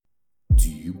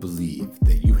you believe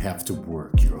that you have to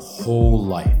work your whole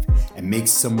life and make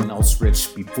someone else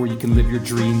rich before you can live your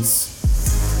dreams?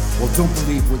 Well, don't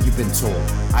believe what you've been told.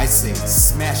 I say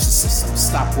smash the system,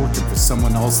 stop working for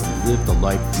someone else and live the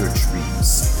life of your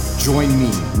dreams. Join me,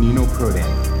 Nino Prodan,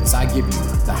 as I give you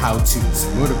the how-tos,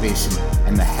 motivation,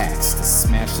 and the hacks to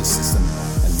smash the system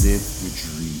and live your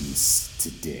dreams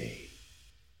today.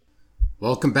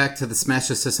 Welcome back to the Smash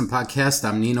the System podcast.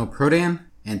 I'm Nino Prodan,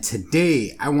 and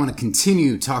today I want to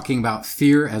continue talking about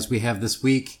fear as we have this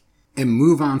week and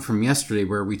move on from yesterday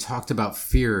where we talked about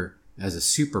fear as a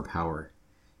superpower.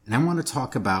 And I want to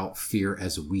talk about fear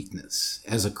as a weakness,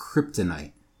 as a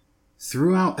kryptonite.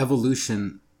 Throughout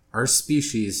evolution, our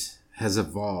species has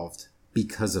evolved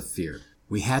because of fear.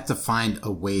 We had to find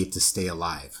a way to stay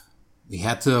alive. We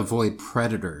had to avoid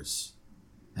predators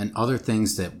and other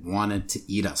things that wanted to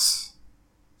eat us.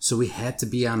 So we had to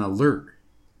be on alert.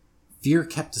 Fear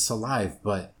kept us alive,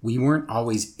 but we weren't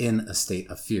always in a state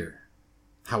of fear.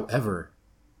 However,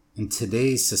 in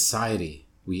today's society,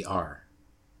 we are.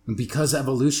 And because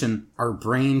evolution, our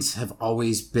brains have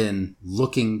always been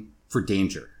looking for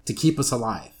danger to keep us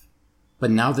alive. But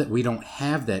now that we don't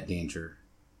have that danger,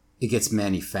 it gets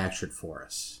manufactured for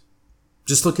us.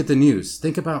 Just look at the news.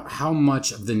 Think about how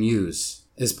much of the news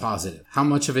is positive. How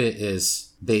much of it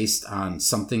is based on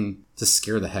something to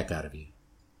scare the heck out of you.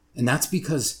 And that's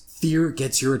because fear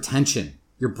gets your attention.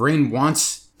 Your brain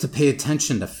wants to pay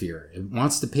attention to fear. It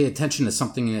wants to pay attention to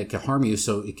something that could harm you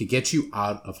so it could get you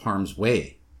out of harm's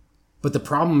way. But the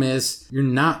problem is you're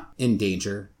not in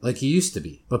danger like you used to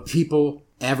be. But people,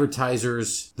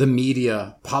 advertisers, the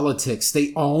media, politics,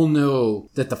 they all know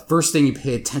that the first thing you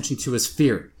pay attention to is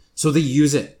fear. So they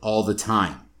use it all the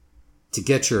time to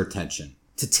get your attention,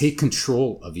 to take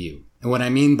control of you. And what I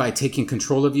mean by taking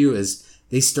control of you is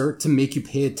they start to make you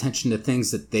pay attention to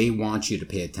things that they want you to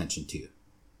pay attention to.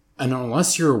 And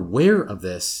unless you're aware of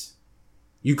this,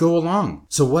 you go along.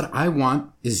 So what I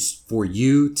want is for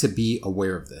you to be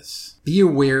aware of this. Be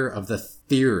aware of the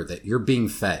fear that you're being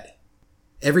fed.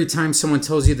 Every time someone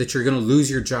tells you that you're going to lose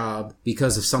your job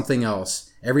because of something else,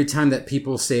 every time that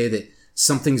people say that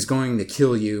something's going to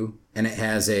kill you and it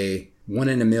has a 1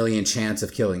 in a million chance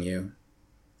of killing you,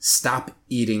 stop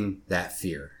eating that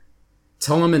fear.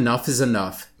 Tell them enough is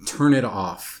enough, turn it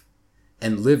off,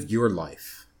 and live your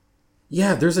life.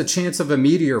 Yeah, there's a chance of a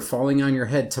meteor falling on your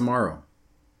head tomorrow.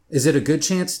 Is it a good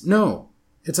chance? No.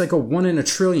 It's like a 1 in a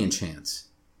trillion chance.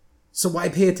 So why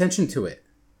pay attention to it?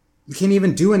 You can't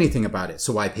even do anything about it,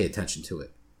 so why pay attention to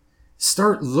it?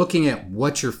 Start looking at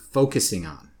what you're focusing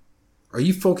on. Are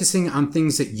you focusing on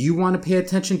things that you want to pay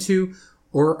attention to,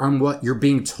 or on what you're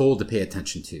being told to pay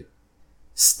attention to?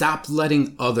 Stop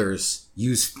letting others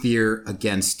use fear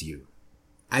against you.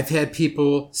 I've had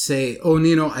people say, "Oh,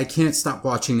 Nino, I can't stop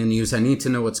watching the news. I need to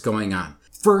know what's going on."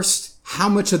 First, how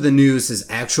much of the news is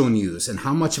actual news and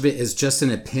how much of it is just an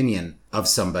opinion of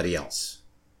somebody else?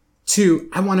 2,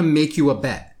 I want to make you a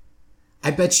bet.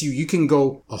 I bet you can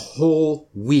go a whole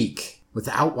week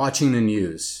without watching the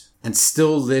news and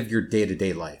still live your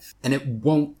day-to-day life, and it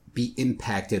won't be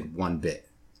impacted one bit.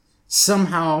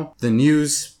 Somehow, the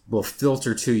news will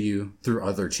filter to you through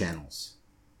other channels.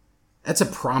 That's a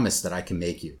promise that I can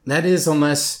make you. That is,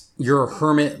 unless you're a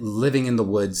hermit living in the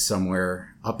woods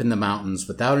somewhere up in the mountains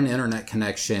without an internet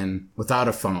connection, without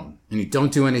a phone, and you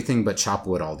don't do anything but chop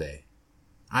wood all day.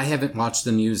 I haven't watched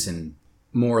the news in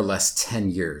more or less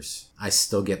 10 years. I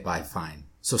still get by fine.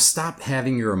 So stop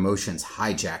having your emotions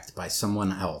hijacked by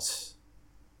someone else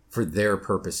for their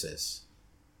purposes.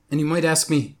 And you might ask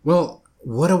me, well,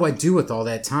 what do I do with all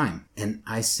that time? And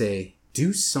I say,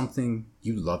 do something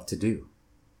you love to do.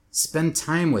 Spend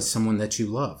time with someone that you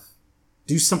love.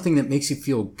 Do something that makes you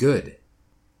feel good.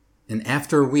 And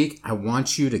after a week, I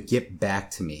want you to get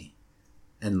back to me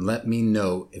and let me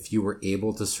know if you were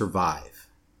able to survive.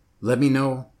 Let me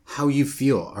know how you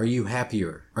feel. Are you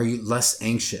happier? Are you less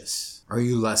anxious? Are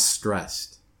you less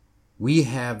stressed? We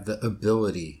have the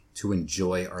ability to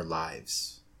enjoy our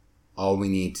lives. All we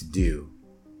need to do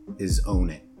is own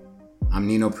it. I'm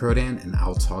Nino Prodan, and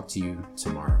I'll talk to you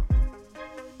tomorrow.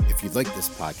 If you like this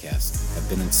podcast, have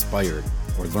been inspired,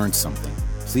 or learned something,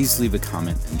 please leave a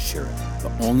comment and share it.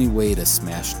 The only way to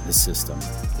smash the system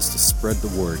is to spread the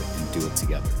word and do it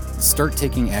together. Start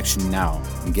taking action now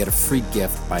and get a free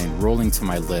gift by enrolling to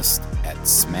my list at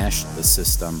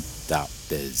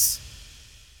smashthesystem.biz.